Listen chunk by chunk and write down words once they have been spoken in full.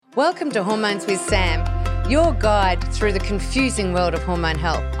Welcome to Hormones with Sam, your guide through the confusing world of hormone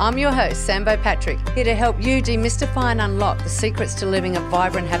health. I'm your host, Sambo Patrick, here to help you demystify and unlock the secrets to living a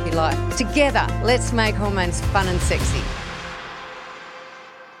vibrant, happy life. Together, let's make hormones fun and sexy.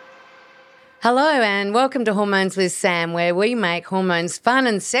 Hello and welcome to Hormones with Sam, where we make hormones fun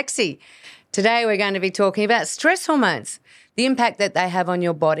and sexy. Today we're going to be talking about stress hormones, the impact that they have on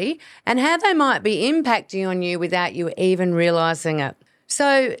your body and how they might be impacting on you without you even realising it.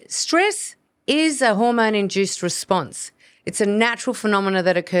 So stress is a hormone-induced response. It's a natural phenomenon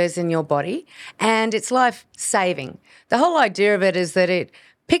that occurs in your body and it's life-saving. The whole idea of it is that it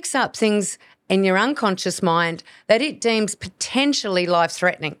picks up things in your unconscious mind that it deems potentially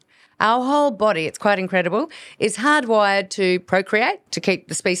life-threatening. Our whole body, it's quite incredible, is hardwired to procreate, to keep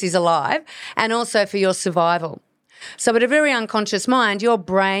the species alive, and also for your survival. So at a very unconscious mind, your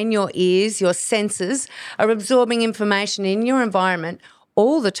brain, your ears, your senses are absorbing information in your environment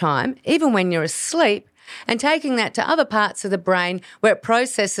all the time, even when you're asleep, and taking that to other parts of the brain where it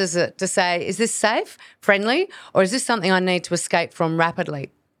processes it to say, is this safe, friendly, or is this something I need to escape from rapidly?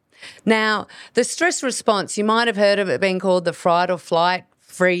 Now, the stress response, you might have heard of it being called the fight or flight,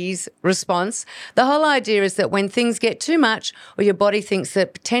 freeze response. The whole idea is that when things get too much or your body thinks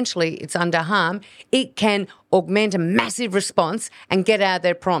that potentially it's under harm, it can augment a massive response and get out of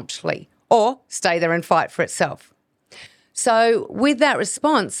there promptly or stay there and fight for itself. So with that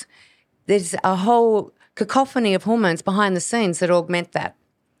response, there's a whole cacophony of hormones behind the scenes that augment that.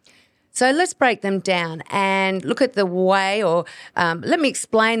 So let's break them down and look at the way let me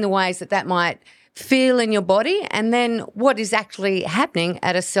explain the ways that might feel in your body and then what is actually happening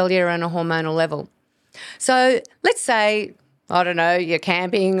at a cellular and a hormonal level. So let's say, I don't know, you're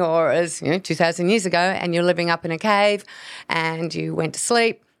camping or 2,000 years ago and you're living up in a cave and you went to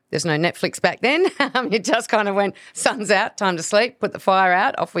sleep. There's no Netflix back then. You just kind of went, sun's out, time to sleep, put the fire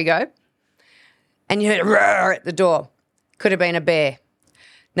out, off we go. And you heard a roar at the door. Could have been a bear.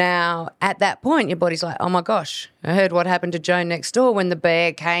 Now, at that point, your body's like, oh my gosh, I heard what happened to Joe next door when the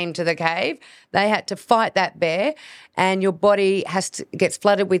bear came to the cave. They had to fight that bear and your body gets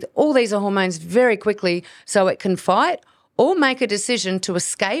flooded with all these hormones very quickly so it can fight or make a decision to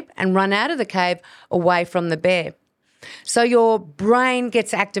escape and run out of the cave away from the bear. So your brain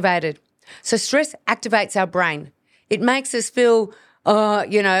gets activated. So stress activates our brain. It makes us feel, on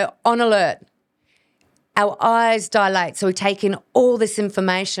alert. Our eyes dilate, so we take in all this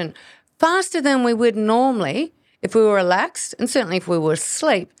information faster than we would normally if we were relaxed, and certainly if we were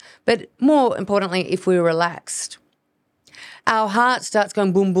asleep, but more importantly, if we were relaxed. Our heart starts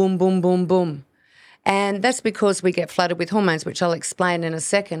going boom, boom, boom, boom, boom. And that's because we get flooded with hormones, which I'll explain in a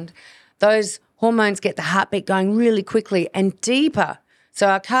second. Those hormones get the heartbeat going really quickly and deeper. So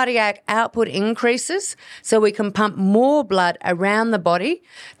our cardiac output increases so we can pump more blood around the body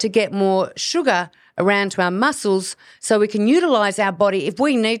to get more sugar around to our muscles so we can utilise our body if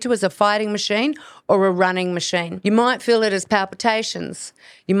we need to as a fighting machine or a running machine. You might feel it as palpitations.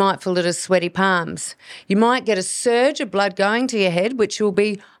 You might feel it as sweaty palms. You might get a surge of blood going to your head, which will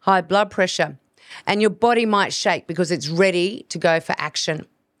be high blood pressure. And your body might shake because it's ready to go for action.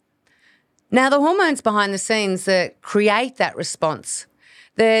 Now, the hormones behind the scenes that create that response,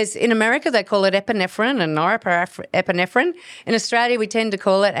 in America, they call it epinephrine and norepinephrine. In Australia, we tend to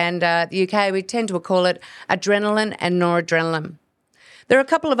call it, and the UK, we tend to call it adrenaline and noradrenaline. There are a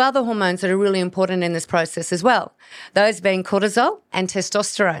couple of other hormones that are really important in this process as well, those being cortisol and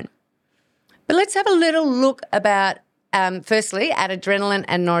testosterone. But let's have a little look about, firstly, at adrenaline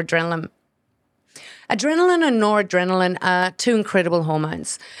and noradrenaline. Adrenaline and noradrenaline are two incredible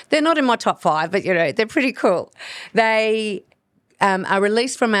hormones. They're not in my top 5, but, they're pretty cool. They are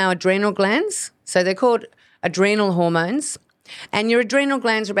released from our adrenal glands. So they're called adrenal hormones. And your adrenal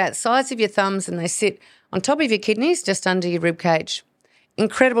glands are about the size of your thumbs and they sit on top of your kidneys, just under your rib cage.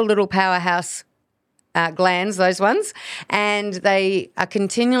 Incredible little powerhouse glands, those ones. And they are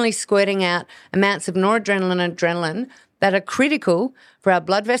continually squirting out amounts of noradrenaline and adrenaline that are critical for our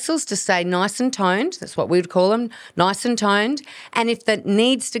blood vessels to stay nice and toned. That's what we would call them, nice and toned. And if that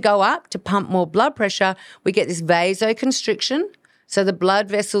needs to go up to pump more blood pressure, we get this vasoconstriction. So the blood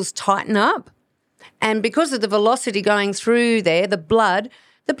vessels tighten up. And because of the velocity going through there, the blood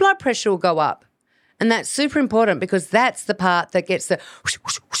pressure will go up. And that's super important because that's the part that gets the whoosh,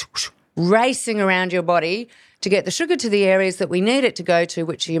 whoosh, whoosh, whoosh, racing around your body to get the sugar to the areas that we need it to go to,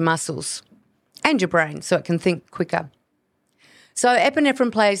 which are your muscles and your brain, so it can think quicker. So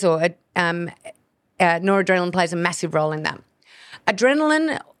epinephrine noradrenaline plays a massive role in that.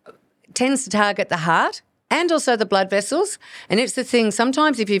 Adrenaline tends to target the heart and also the blood vessels. And it's the thing,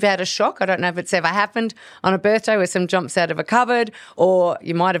 sometimes if you've had a shock, I don't know if it's ever happened on a birthday where some jumps out of a cupboard, or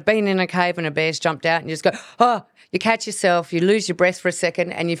you might have been in a cave and a bear's jumped out and you just go, oh, you catch yourself, you lose your breath for a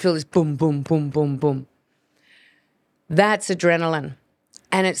second and you feel this boom, boom, boom, boom, boom. That's adrenaline.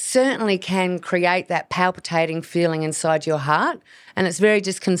 And it certainly can create that palpitating feeling inside your heart, and it's very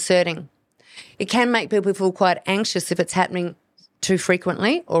disconcerting. It can make people feel quite anxious if it's happening too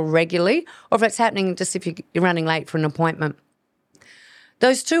frequently or regularly, or if it's happening just if you're running late for an appointment.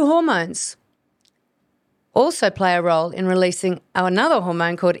 Those two hormones also play a role in releasing another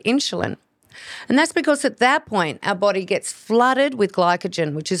hormone called insulin. And that's because at that point, our body gets flooded with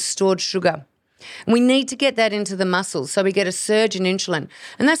glycogen, which is stored sugar. And we need to get that into the muscles, so we get a surge in insulin.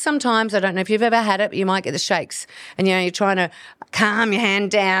 And that's sometimes, I don't know if you've ever had it, but you might get the shakes. And, you're trying to calm your hand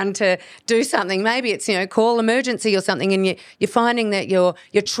down to do something. Maybe it's, call emergency or something, and you're finding that you're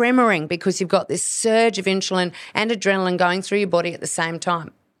tremoring because you've got this surge of insulin and adrenaline going through your body at the same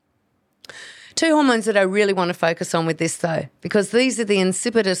time. Two hormones that I really want to focus on with this, though, because these are the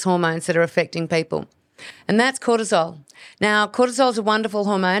insipidus hormones that are affecting people. And that's cortisol. Now, cortisol is a wonderful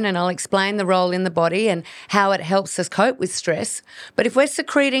hormone, and I'll explain the role in the body and how it helps us cope with stress. But if we're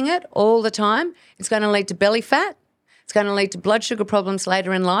secreting it all the time, it's going to lead to belly fat, it's going to lead to blood sugar problems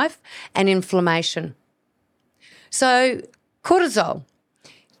later in life, and inflammation. So cortisol,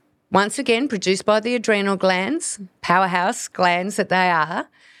 once again, produced by the adrenal glands, powerhouse glands that they are,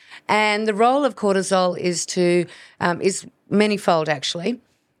 and the role of cortisol is manifold, actually.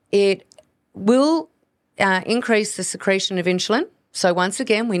 It will increase the secretion of insulin. So once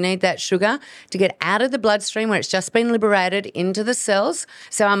again, we need that sugar to get out of the bloodstream where it's just been liberated into the cells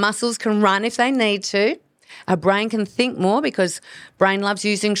so our muscles can run if they need to. Our brain can think more because brain loves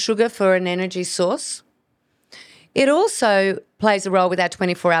using sugar for an energy source. It also plays a role with our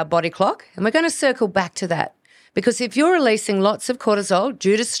 24-hour body clock, and we're going to circle back to that because if you're releasing lots of cortisol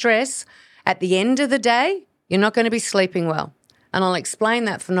due to stress, at the end of the day, you're not going to be sleeping well. And I'll explain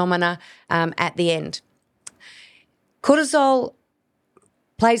that phenomena at the end. Cortisol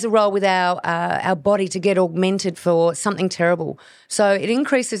plays a role with our body to get augmented for something terrible. So it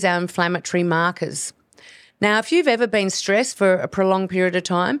increases our inflammatory markers. Now, if you've ever been stressed for a prolonged period of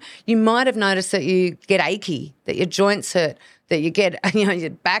time, you might have noticed that you get achy, that your joints hurt, that you get, your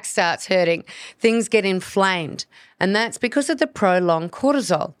back starts hurting, things get inflamed. And that's because of the prolonged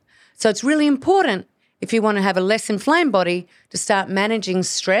cortisol. So it's really important, if you want to have a less inflamed body, to start managing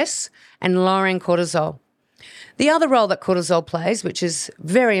stress and lowering cortisol. The other role that cortisol plays, which is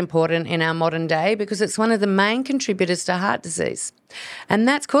very important in our modern day because it's one of the main contributors to heart disease, and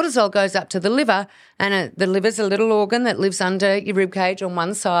that's cortisol goes up to the liver, and the liver's a little organ that lives under your ribcage on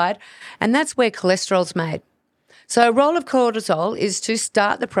one side, and that's where cholesterol's made. So a role of cortisol is to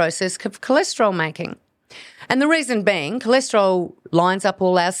start the process of cholesterol making. And the reason being, cholesterol lines up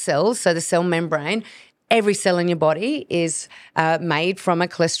all our cells, so the cell membrane. Every cell in your body is made from a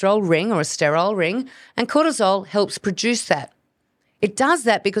cholesterol ring or a sterol ring, and cortisol helps produce that. It does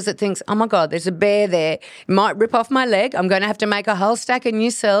that because it thinks, oh my God, there's a bear there. It might rip off my leg. I'm going to have to make a whole stack of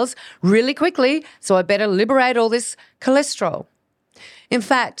new cells really quickly, so I better liberate all this cholesterol. In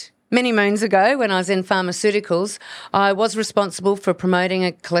fact, many moons ago, when I was in pharmaceuticals, I was responsible for promoting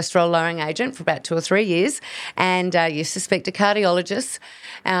a cholesterol-lowering agent for about 2 or 3 years, and used to speak to cardiologists.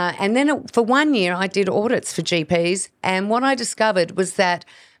 And then for 1 year, I did audits for GPs, and what I discovered was that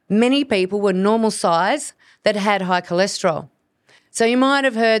many people were normal size that had high cholesterol. So you might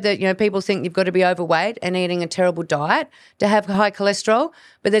have heard that, people think you've got to be overweight and eating a terrible diet to have high cholesterol,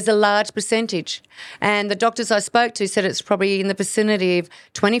 but there's a large percentage. And the doctors I spoke to said it's probably in the vicinity of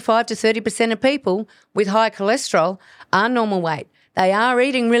 25 to 30% of people with high cholesterol are normal weight. They are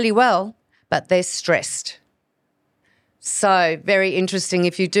eating really well, but they're stressed. So very interesting.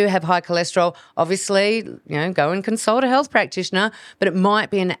 If you do have high cholesterol, obviously, go and consult a health practitioner, but it might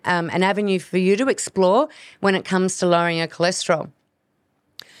be an avenue for you to explore when it comes to lowering your cholesterol.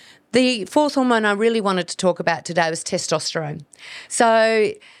 The fourth hormone I really wanted to talk about today was testosterone.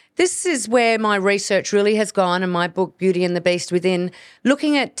 So this is where my research really has gone, and my book, Beauty and the Beast Within,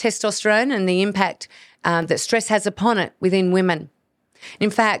 looking at testosterone and the impact that stress has upon it within women. In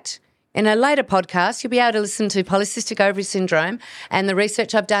fact, in a later podcast, you'll be able to listen to polycystic ovary syndrome and the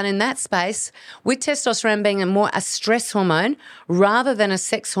research I've done in that space, with testosterone being a stress hormone rather than a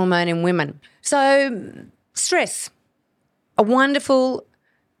sex hormone in women. So stress, a wonderful,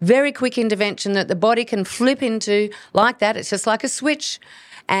 very quick intervention that the body can flip into like that. It's just like a switch,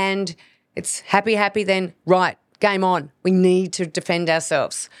 and it's happy, then right, game on. We need to defend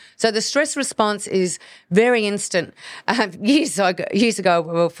ourselves. So the stress response is very instant. Years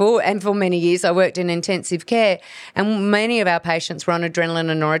ago, for many years, I worked in intensive care, and many of our patients were on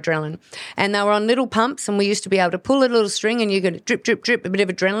adrenaline and noradrenaline. And they were on little pumps, and we used to be able to pull a little string and you could drip, drip, drip, a bit of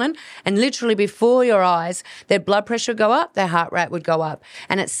adrenaline, and literally before your eyes, their blood pressure would go up, their heart rate would go up,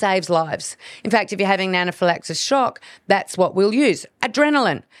 and it saves lives. In fact, if you're having anaphylaxis shock, that's what we'll use,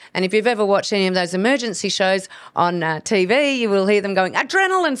 adrenaline. And if you've ever watched any of those emergency shows on TV, you will hear them going,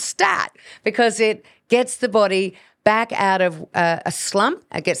 adrenaline stat, because it gets the body back out of a slump,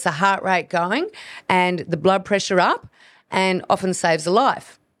 it gets the heart rate going and the blood pressure up, and often saves a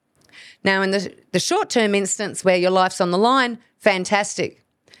life. Now, in the short-term instance where your life's on the line, fantastic.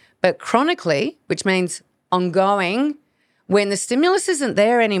 But chronically, which means ongoing, when the stimulus isn't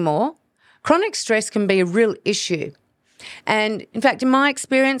there anymore, chronic stress can be a real issue. And in fact, in my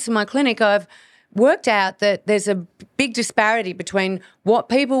experience in my clinic, I've worked out that there's a big disparity between what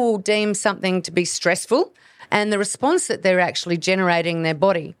people will deem something to be stressful and the response that they're actually generating in their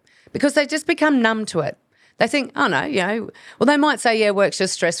body, because they just become numb to it. They think, oh no, well, they might say, yeah, work's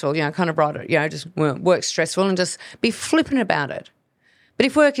just stressful, kind of brighter, just work's stressful, and just be flippant about it. But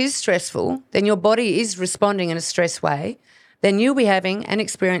if work is stressful, then your body is responding in a stress way, then you'll be having and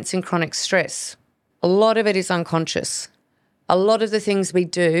experiencing chronic stress. A lot of it is unconscious. A lot of the things we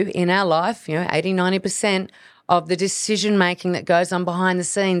do in our life, 80, 90% of the decision-making that goes on behind the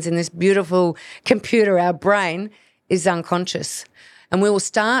scenes in this beautiful computer, our brain, is unconscious. And we will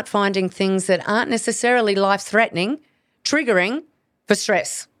start finding things that aren't necessarily life-threatening, triggering for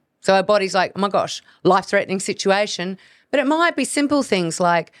stress. So our body's like, oh my gosh, life-threatening situation. But it might be simple things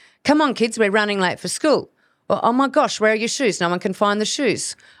like, come on kids, we're running late for school. Or, oh my gosh, where are your shoes? No one can find the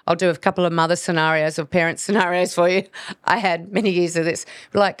shoes. I'll do a couple of mother scenarios or parent scenarios for you. I had many years of this.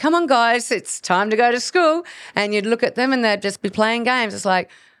 We're like, come on guys, it's time to go to school. And you'd look at them and they'd just be playing games. It's like,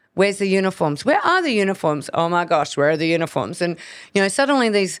 where's the uniforms? Where are the uniforms? Oh my gosh, where are the uniforms? And, suddenly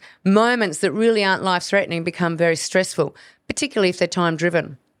these moments that really aren't life-threatening become very stressful, particularly if they're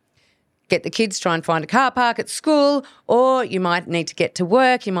time-driven. Get the kids, try and find a car park at school, or you might need to get to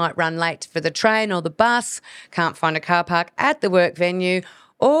work, you might run late for the train or the bus, can't find a car park at the work venue,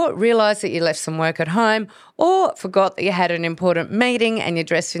 or realise that you left some work at home, or forgot that you had an important meeting and you're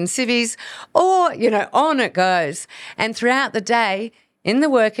dressed in civvies, or, on it goes. And throughout the day, in the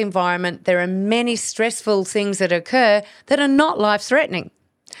work environment, there are many stressful things that occur that are not life-threatening.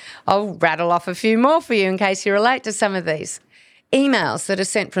 I'll rattle off a few more for you in case you relate to some of these. Emails that are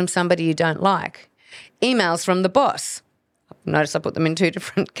sent from somebody you don't like. Emails from the boss. Notice I put them in two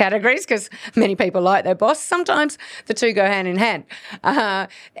different categories because many people like their boss. Sometimes the two go hand in hand.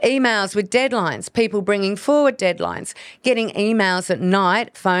 Emails with deadlines, people bringing forward deadlines, getting emails at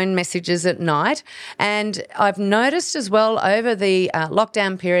night, phone messages at night. And I've noticed as well over the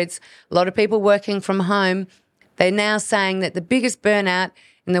lockdown periods, a lot of people working from home, they're now saying that the biggest burnout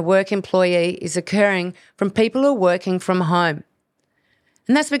in the work employee is occurring from people who are working from home.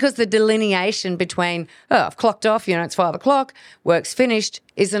 And that's because the delineation between, I've clocked off, it's 5 o'clock, work's finished,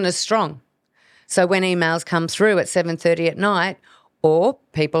 isn't as strong. So when emails come through at 7:30 at night, or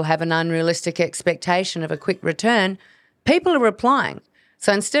people have an unrealistic expectation of a quick return, people are replying.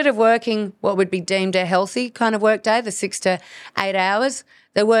 So instead of working what would be deemed a healthy kind of work day, the 6 to 8 hours,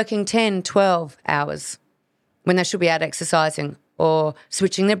 they're working 10, 12 hours when they should be out exercising or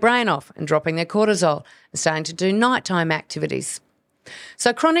switching their brain off and dropping their cortisol and starting to do nighttime activities.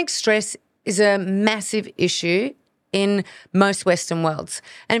 So chronic stress is a massive issue in most Western worlds.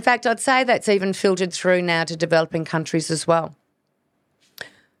 And in fact, I'd say that's even filtered through now to developing countries as well.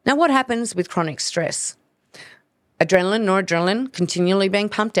 Now, what happens with chronic stress? Adrenaline, noradrenaline continually being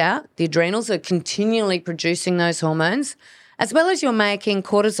pumped out. The adrenals are continually producing those hormones, as well as you're making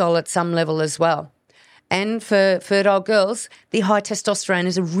cortisol at some level as well. And for fertile girls, the high testosterone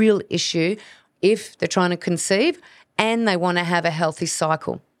is a real issue if they're trying to conceive and they want to have a healthy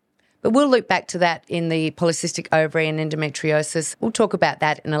cycle. But we'll loop back to that in the polycystic ovary and endometriosis. We'll talk about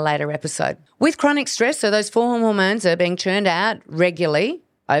that in a later episode. With chronic stress, so those four hormones are being churned out regularly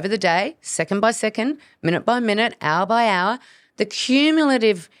over the day, second by second, minute by minute, hour by hour. The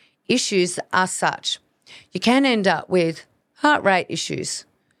cumulative issues are such. You can end up with heart rate issues,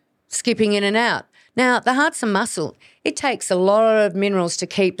 skipping in and out. Now, the heart's a muscle. It takes a lot of minerals to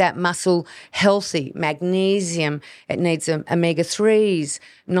keep that muscle healthy. Magnesium, it needs omega-3s,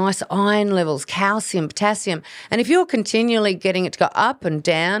 nice iron levels, calcium, potassium. And if you're continually getting it to go up and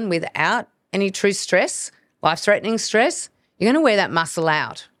down without any true stress, life-threatening stress, you're going to wear that muscle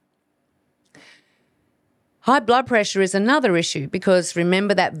out. High blood pressure is another issue because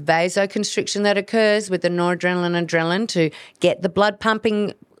remember that vasoconstriction that occurs with the noradrenaline and adrenaline to get the blood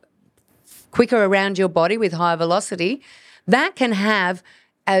pumping quicker around your body with high velocity, that can have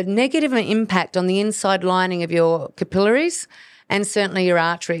a negative impact on the inside lining of your capillaries and certainly your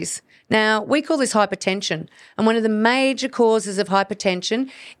arteries. Now, we call this hypertension, and one of the major causes of hypertension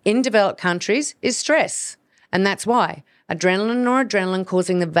in developed countries is stress, and that's why adrenaline and noradrenaline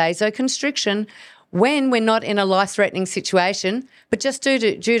causing the vasoconstriction when we're not in a life-threatening situation, but just due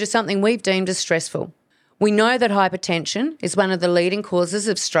to something we've deemed as stressful. We know that hypertension is one of the leading causes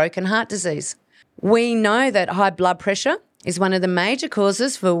of stroke and heart disease. We know that high blood pressure is one of the major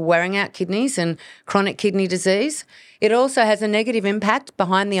causes for wearing out kidneys and chronic kidney disease. It also has a negative impact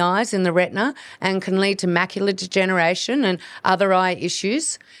behind the eyes in the retina and can lead to macular degeneration and other eye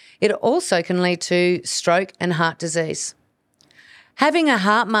issues. It also can lead to stroke and heart disease. Having a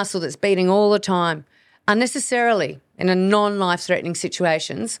heart muscle that's beating all the time, unnecessarily in a non-life-threatening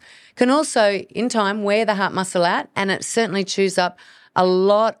situations, can also, in time, wear the heart muscle out, and it certainly chews up a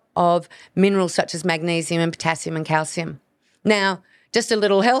lot of minerals such as magnesium and potassium and calcium. Now, just a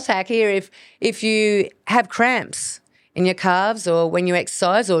little health hack here, if you have cramps in your calves or when you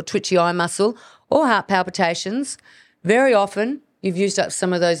exercise or twitchy eye muscle or heart palpitations, very often you've used up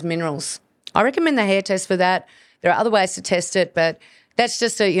some of those minerals. I recommend the hair test for that. There are other ways to test it, but that's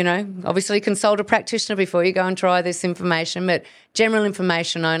just obviously consult a practitioner before you go and try this information, but general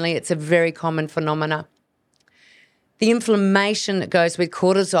information only. It's a very common phenomena. The inflammation that goes with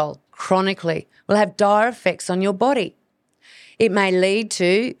cortisol chronically will have dire effects on your body. It may lead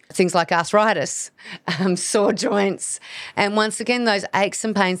to things like arthritis, sore joints, and once again, those aches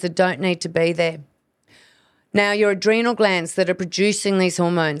and pains that don't need to be there. Now, your adrenal glands that are producing these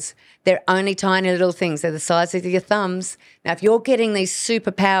hormones, they're only tiny little things. They're the size of your thumbs. Now, if you're getting these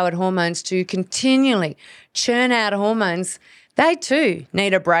super-powered hormones to continually churn out hormones, they too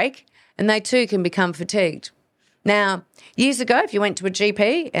need a break and they too can become fatigued. Now, years ago, if you went to a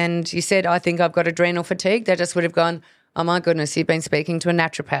GP and you said, I think I've got adrenal fatigue, they just would have gone, oh my goodness, you've been speaking to a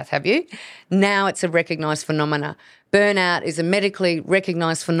naturopath, have you? Now it's a recognised phenomena. Burnout is a medically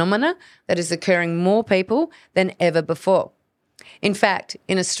recognised phenomena that is occurring more people than ever before. In fact,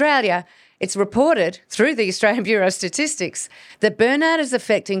 in Australia, it's reported through the Australian Bureau of Statistics that burnout is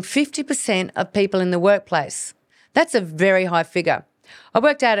affecting 50% of people in the workplace. That's a very high figure. I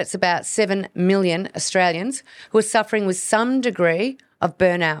worked out it's about 7 million Australians who are suffering with some degree of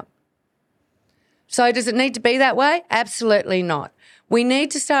burnout. So does it need to be that way? Absolutely not. We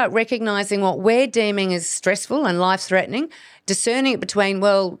need to start recognising what we're deeming as stressful and life-threatening, discerning it between,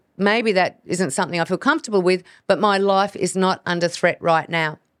 well, maybe that isn't something I feel comfortable with, but my life is not under threat right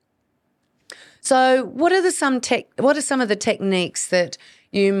now. So what are some of the techniques that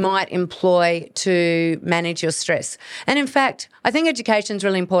you might employ to manage your stress? And in fact, I think education is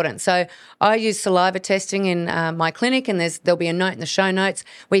really important. So I use saliva testing in my clinic, and there'll be a note in the show notes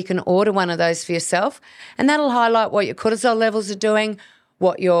where you can order one of those for yourself, and that'll highlight what your cortisol levels are doing.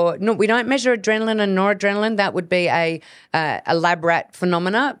 We don't measure adrenaline and noradrenaline. That would be a lab rat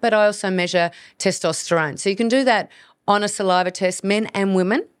phenomena, but I also measure testosterone. So you can do that on a saliva test. Men and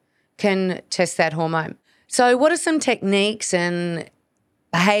women can test that hormone. So what are some techniques and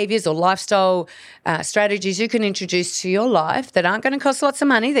behaviours or lifestyle strategies you can introduce to your life that aren't going to cost lots of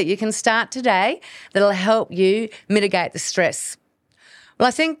money, that you can start today, that'll help you mitigate the stress? Well,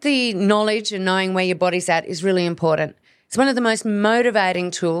 I think the knowledge and knowing where your body's at is really important. It's one of the most motivating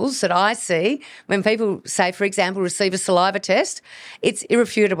tools that I see when people say, for example, receive a saliva test. It's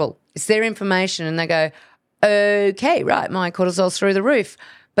irrefutable. It's their information and they go, okay, right, my cortisol's through the roof.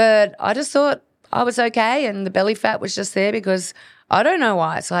 But I just thought I was okay and the belly fat was just there because I don't know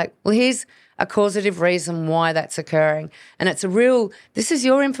why. It's like, well, here's a causative reason why that's occurring. And it's this is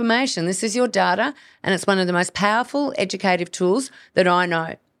your information, this is your data, and it's one of the most powerful educative tools that I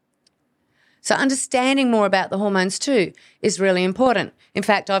know. So understanding more about the hormones too is really important. In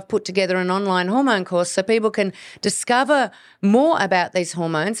fact, I've put together an online hormone course so people can discover more about these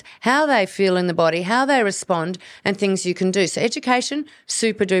hormones, how they feel in the body, how they respond, and things you can do. So education,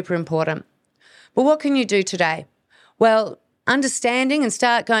 super duper important. But what can you do today? Well, understanding and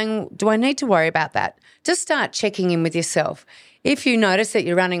start going, do I need to worry about that? Just start checking in with yourself. If you notice that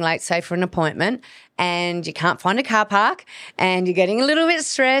you're running late, say for an appointment, and you can't find a car park and you're getting a little bit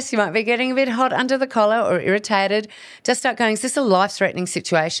stressed, you might be getting a bit hot under the collar or irritated, just start going, is this a life-threatening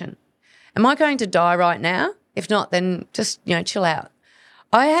situation? Am I going to die right now? If not, then just, chill out.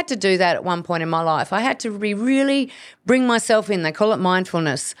 I had to do that at one point in my life. I had to really bring myself in. They call it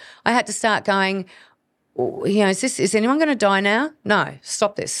mindfulness. I had to start going, is anyone going to die now? No,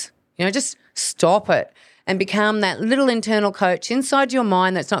 stop this. Just stop it and become that little internal coach inside your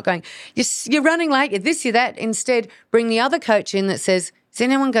mind that's not going, you're running late, you're this, you're that. Instead, bring the other coach in that says, is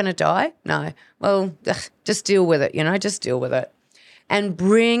anyone going to die? No. Well, just deal with it, just deal with it. And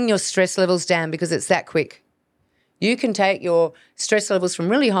bring your stress levels down because it's that quick. You can take your stress levels from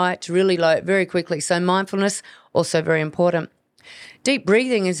really high to really low very quickly. So mindfulness, also very important. Deep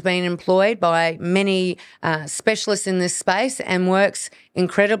breathing has been employed by many specialists in this space and works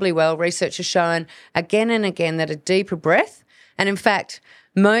incredibly well. Research has shown again and again that a deeper breath, and in fact,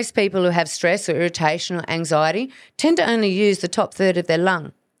 most people who have stress or irritation or anxiety tend to only use the top third of their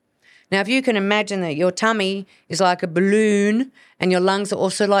lung. Now, if you can imagine that your tummy is like a balloon and your lungs are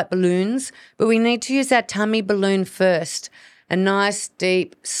also like balloons, but we need to use our tummy balloon first, a nice,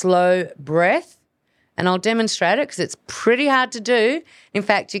 deep, slow breath. And I'll demonstrate it because it's pretty hard to do. In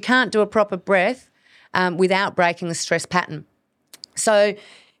fact, you can't do a proper breath without breaking the stress pattern. So if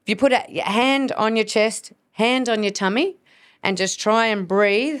you put your hand on your chest, hand on your tummy, and just try and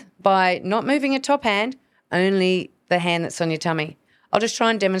breathe by not moving your top hand, only the hand that's on your tummy. I'll just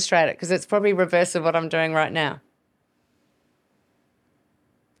try and demonstrate it because it's probably reverse of what I'm doing right now.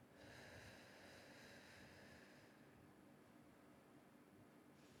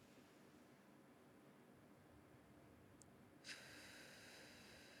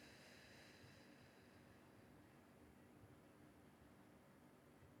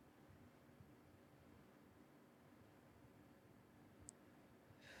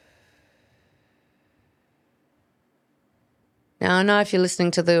 Now, I know if you're listening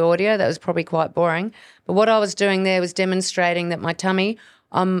to the audio, that was probably quite boring, but what I was doing there was demonstrating that my tummy,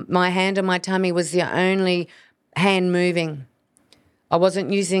 my hand on my tummy was the only hand moving. I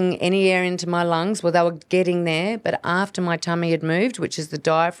wasn't using any air into my lungs. Well, they were getting there, but after my tummy had moved, which is the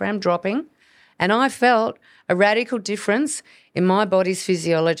diaphragm dropping, and I felt a radical difference in my body's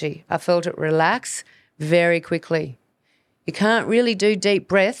physiology. I felt it relax very quickly. You can't really do deep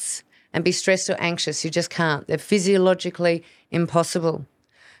breaths and be stressed or anxious. You just can't. They're physiologically impossible.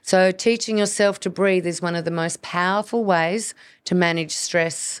 So teaching yourself to breathe is one of the most powerful ways to manage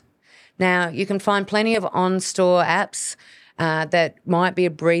stress. Now, you can find plenty of on-store apps that might be a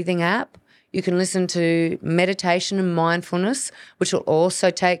breathing app. You can listen to meditation and mindfulness, which will also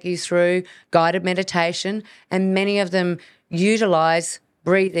take you through guided meditation, and many of them utilise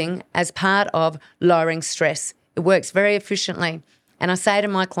breathing as part of lowering stress. It works very efficiently. And I say to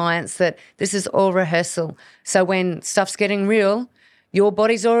my clients that this is all rehearsal. So when stuff's getting real, your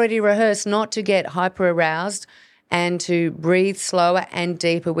body's already rehearsed not to get hyper-aroused and to breathe slower and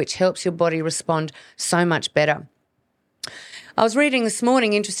deeper, which helps your body respond so much better. I was reading this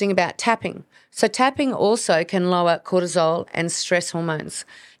morning interesting about tapping. So tapping also can lower cortisol and stress hormones.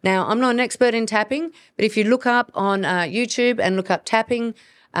 Now, I'm not an expert in tapping, but if you look up on YouTube and look up tapping,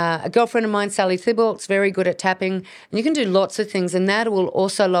 a girlfriend of mine, Sally Thibault's very good at tapping, and you can do lots of things, and that will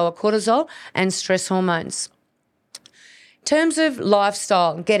also lower cortisol and stress hormones. In terms of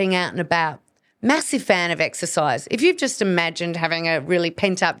lifestyle and getting out and about, massive fan of exercise. If you've just imagined having a really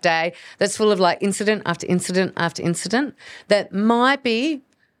pent-up day that's full of like incident after incident after incident, that might be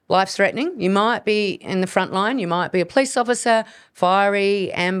life-threatening. You might be in the front line. You might be a police officer,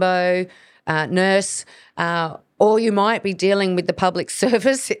 fiery, ambo, nurse, or you might be dealing with the public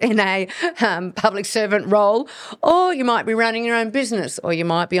service in a public servant role, or you might be running your own business, or you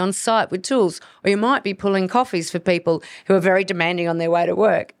might be on site with tools, or you might be pulling coffees for people who are very demanding on their way to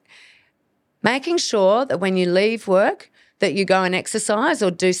work. Making sure that when you leave work that you go and exercise or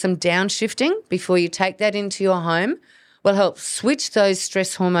do some downshifting before you take that into your home will help switch those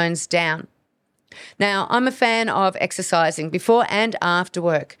stress hormones down. Now, I'm a fan of exercising before and after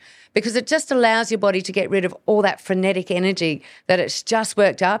work because it just allows your body to get rid of all that frenetic energy that it's just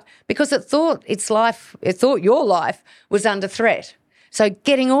worked up because it thought your life was under threat. So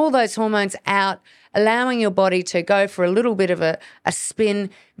getting all those hormones out, allowing your body to go for a little bit of a spin,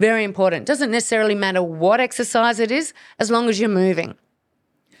 very important. Doesn't necessarily matter what exercise it is, as long as you're moving.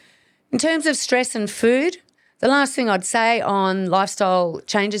 In terms of stress and food, the last thing I'd say on lifestyle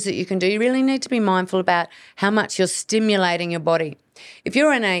changes that you can do, you really need to be mindful about how much you're stimulating your body. If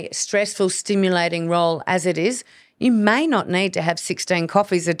you're in a stressful, stimulating role as it is, you may not need to have 16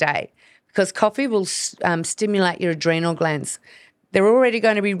 coffees a day because coffee will stimulate your adrenal glands. They're already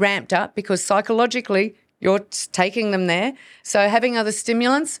going to be ramped up because psychologically you're taking them there. So having other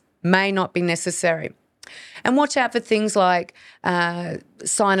stimulants may not be necessary. And watch out for things like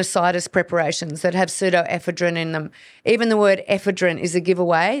sinusitis preparations that have pseudoephedrine in them. Even the word ephedrine is a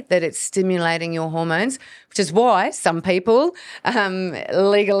giveaway that it's stimulating your hormones, which is why some people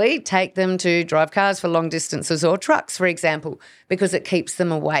legally take them to drive cars for long distances or trucks, for example, because it keeps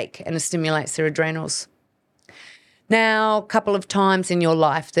them awake and it stimulates their adrenals. Now, a couple of times in your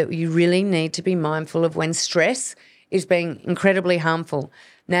life that you really need to be mindful of when stress is being incredibly harmful.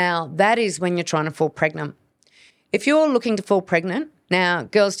 Now, that is when you're trying to fall pregnant. If you're looking to fall pregnant, now,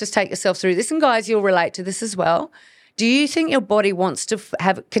 girls, just take yourself through this, and guys, you'll relate to this as well. Do you think your body wants to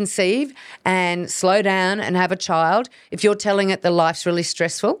conceive and slow down and have a child if you're telling it that life's really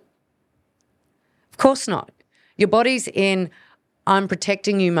stressful? Of course not. Your body's in I'm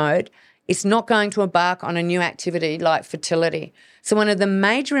protecting you mode. It's not going to embark on a new activity like fertility. So one of the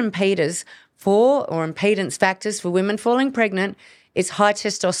major impedance factors for women falling pregnant is high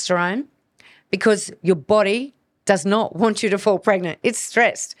testosterone, because your body does not want you to fall pregnant. It's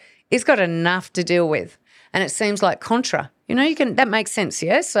stressed. It's got enough to deal with. And it seems like contra. That makes sense,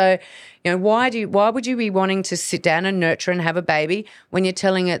 yeah? So, why would you be wanting to sit down and nurture and have a baby when you're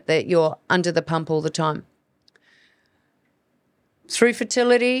telling it that you're under the pump all the time? Through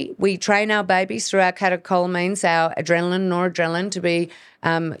fertility, we train our babies through our catecholamines, our adrenaline, noradrenaline, to be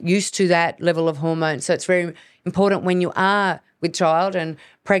used to that level of hormone. So it's very important when you are with child and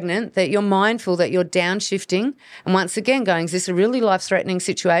pregnant that you're mindful that you're downshifting. And once again going, is this a really life-threatening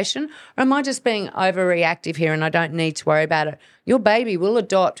situation, or am I just being overreactive here and I don't need to worry about it? Your baby will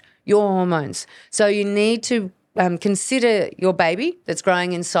adopt your hormones. So you need to consider your baby that's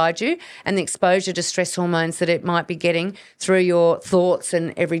growing inside you and the exposure to stress hormones that it might be getting through your thoughts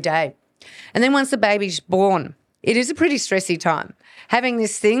and every day. And then once the baby's born, it is a pretty stressy time. Having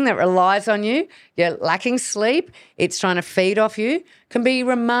this thing that relies on you, you're lacking sleep, it's trying to feed off you, can be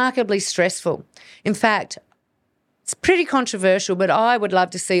remarkably stressful. In fact, it's pretty controversial, but I would love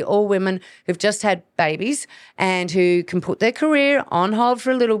to see all women who've just had babies and who can put their career on hold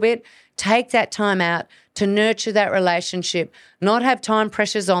for a little bit, take that time out to nurture that relationship, not have time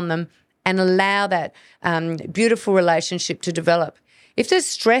pressures on them, and allow that beautiful relationship to develop. If there's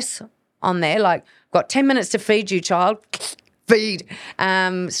stress on there, like, got 10 minutes to feed you, child, feed.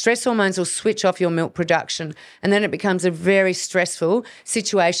 Stress hormones will switch off your milk production, and then it becomes a very stressful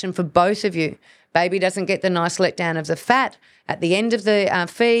situation for both of you. Baby doesn't get the nice letdown of the fat at the end of the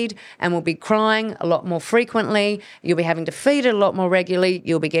feed and will be crying a lot more frequently. You'll be having to feed it a lot more regularly.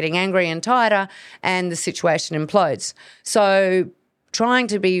 You'll be getting angry and tireder, and the situation implodes. So trying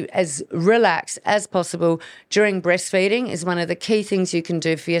to be as relaxed as possible during breastfeeding is one of the key things you can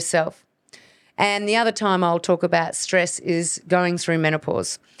do for yourself. And the other time I'll talk about stress is going through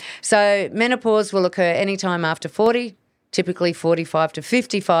menopause. So menopause will occur anytime after 40, typically 45 to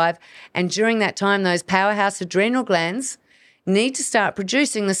 55. And during that time, those powerhouse adrenal glands need to start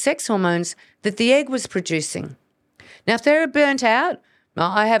producing the sex hormones that the egg was producing. Now, if they're burnt out,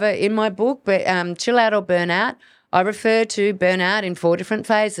 I have in my book, Chill Out or Burnout, I refer to burnout in 4 different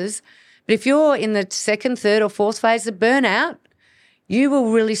phases. But if you're in the 2nd, 3rd or 4th phase of burnout, you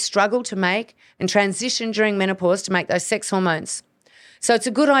will really struggle to make and transition during menopause to make those sex hormones. So it's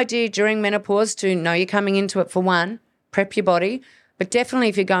a good idea during menopause to know you're coming into it for one, prep your body, but definitely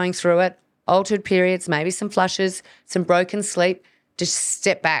if you're going through it, altered periods, maybe some flushes, some broken sleep, just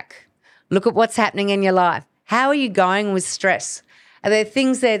step back. Look at what's happening in your life. How are you going with stress? Are there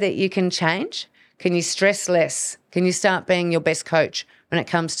things there that you can change? Can you stress less? Can you start being your best coach when it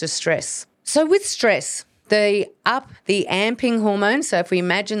comes to stress? So with stress, the amping hormone, so if we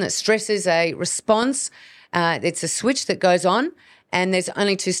imagine that stress is a response, it's a switch that goes on, and there's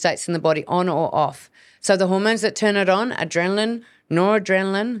only 2 states in the body, on or off. So the hormones that turn it on, adrenaline,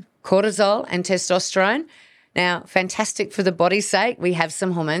 noradrenaline, cortisol, and testosterone. Now, fantastic for the body's sake, we have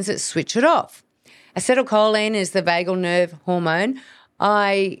some hormones that switch it off. Acetylcholine is the vagal nerve hormone.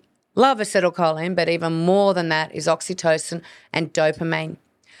 I love acetylcholine, but even more than that is oxytocin and dopamine.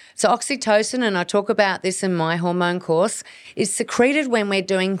 So oxytocin, and I talk about this in my hormone course, is secreted when we're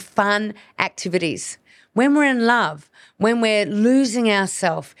doing fun activities, when we're in love, when we're losing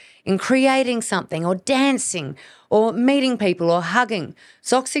ourselves in creating something or dancing or meeting people or hugging.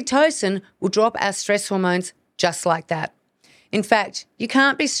 So oxytocin will drop our stress hormones just like that. In fact, you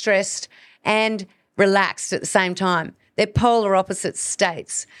can't be stressed and relaxed at the same time. They're polar opposite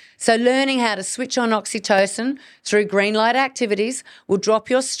states. So learning how to switch on oxytocin through green light activities will drop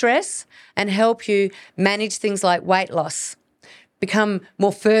your stress and help you manage things like weight loss, become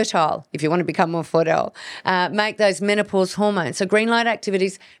more fertile, if you want to become more fertile, make those menopause hormones. So green light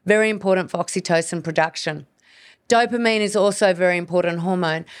activities, very important for oxytocin production. Dopamine is also a very important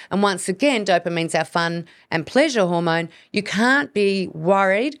hormone. And once again, dopamine's our fun and pleasure hormone. You can't be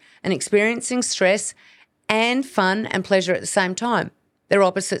worried and experiencing stress and fun and pleasure at the same time. They're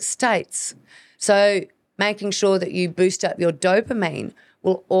opposite states. So making sure that you boost up your dopamine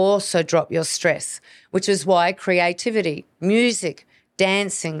will also drop your stress, which is why creativity, music,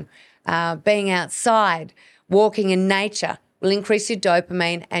 dancing, being outside, walking in nature will increase your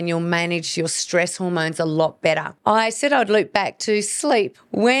dopamine and you'll manage your stress hormones a lot better. I said I'd loop back to sleep.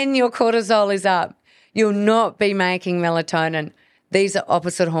 When your cortisol is up, you'll not be making melatonin. These are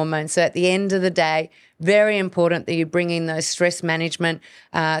opposite hormones. So at the end of the day, very important that you bring in those stress management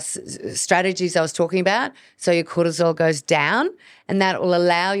strategies I was talking about so your cortisol goes down, and that will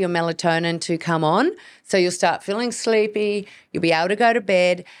allow your melatonin to come on. So you'll start feeling sleepy, you'll be able to go to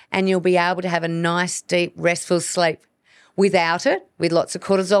bed, and you'll be able to have a nice, deep, restful sleep. Without it, with lots of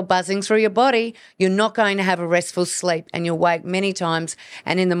cortisol buzzing through your body, you're not going to have a restful sleep, and you'll wake many times,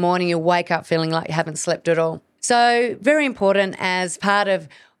 and in the morning you'll wake up feeling like you haven't slept at all. So very important as part of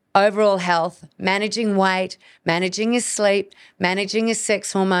overall health, managing weight, managing your sleep, managing your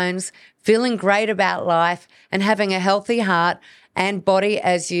sex hormones, feeling great about life, and having a healthy heart and body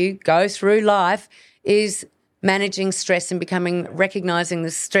as you go through life is managing stress and recognizing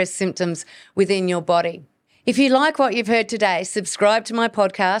the stress symptoms within your body. If you like what you've heard today, subscribe to my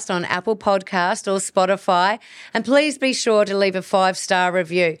podcast on Apple Podcast or Spotify, and please be sure to leave a 5-star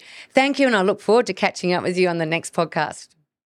review. Thank you, and I look forward to catching up with you on the next podcast.